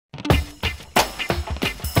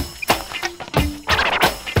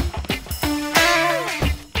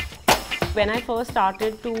when I first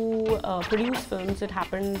started to produce films, it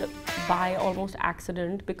happened by almost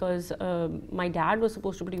accident because my dad was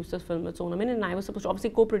supposed to produce this film with Sonam and I was supposed to obviously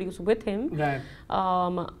co-produce with him. Right.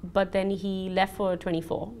 But then he left for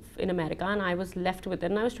 24 in America and I was left with it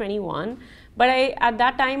and I was 21. But at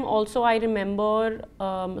that time also I remember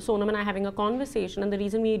Sonam and I having a conversation, and the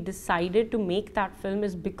reason we decided to make that film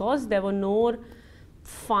is because there were no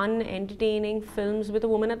fun, entertaining films with a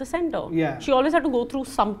woman at the center. Yeah. She always had to go through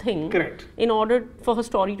something. Correct. In order for her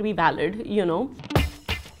story to be valid, you know.